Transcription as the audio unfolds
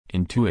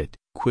Intuit,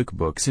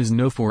 QuickBooks is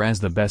known as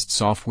the best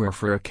software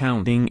for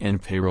accounting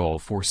and payroll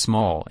for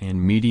small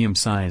and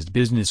medium-sized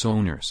business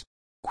owners.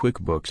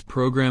 QuickBooks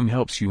program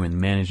helps you in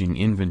managing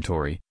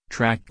inventory,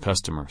 track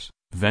customers,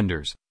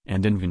 vendors,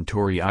 and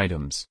inventory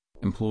items,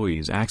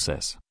 employees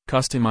access,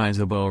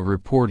 customizable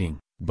reporting,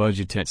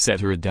 budget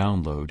etc.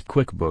 Download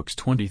QuickBooks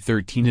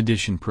 2013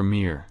 Edition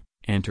Premier,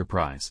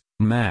 Enterprise,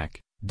 Mac,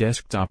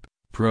 Desktop,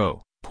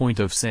 Pro, Point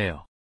of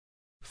Sale.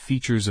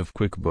 Features of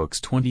QuickBooks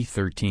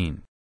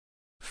 2013.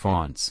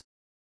 Fonts.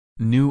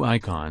 New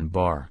icon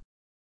bar.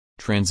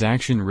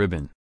 Transaction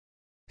ribbon.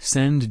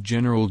 Send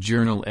general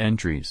journal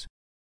entries.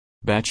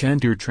 Batch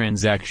enter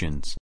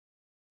transactions.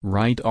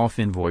 Write off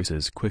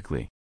invoices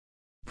quickly.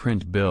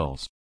 Print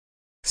bills.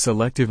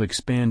 Selective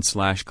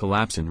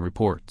expand/collapse in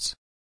reports.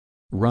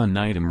 Run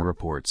item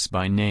reports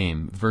by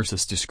name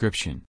versus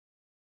description.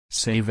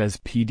 Save as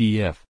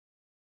PDF.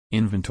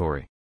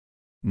 Inventory.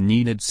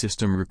 Needed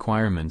system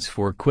requirements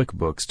for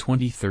QuickBooks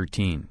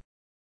 2013.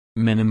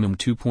 Minimum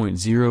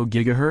 2.0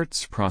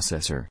 GHz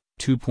processor,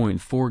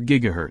 2.4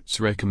 GHz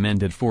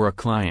recommended for a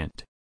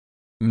client.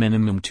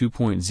 Minimum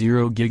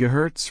 2.0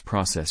 GHz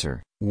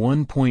processor,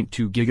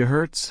 1.2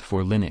 GHz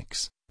for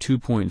Linux,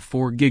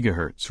 2.4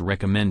 GHz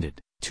recommended,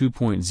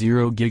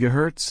 2.0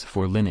 GHz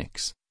for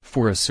Linux,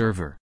 for a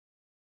server.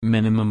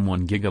 Minimum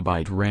 1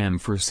 GB RAM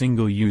for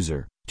single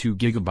user, 2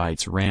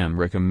 GB RAM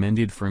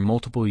recommended for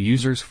multiple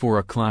users for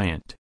a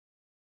client.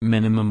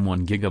 Minimum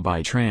 1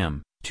 GB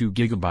RAM, 2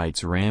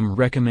 GB RAM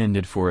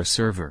recommended for a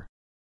server.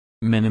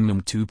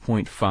 Minimum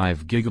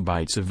 2.5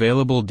 GB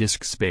available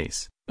disk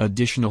space,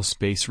 additional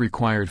space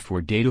required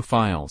for data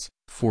files,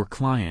 for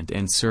client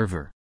and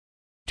server.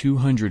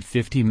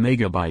 250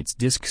 MB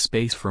disk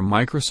space for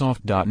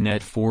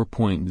Microsoft.NET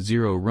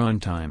 4.0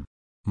 runtime.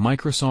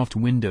 Microsoft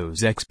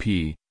Windows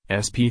XP,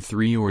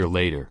 SP3 or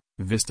later,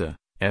 Vista,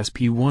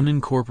 SP1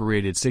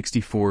 incorporated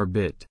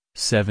 64-bit,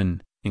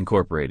 7,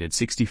 incorporated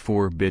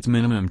 64-bit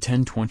minimum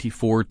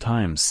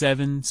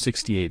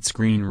 1024x768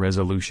 screen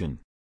resolution.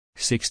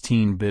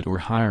 16-bit or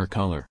higher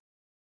color.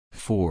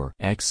 4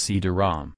 XC DRAM.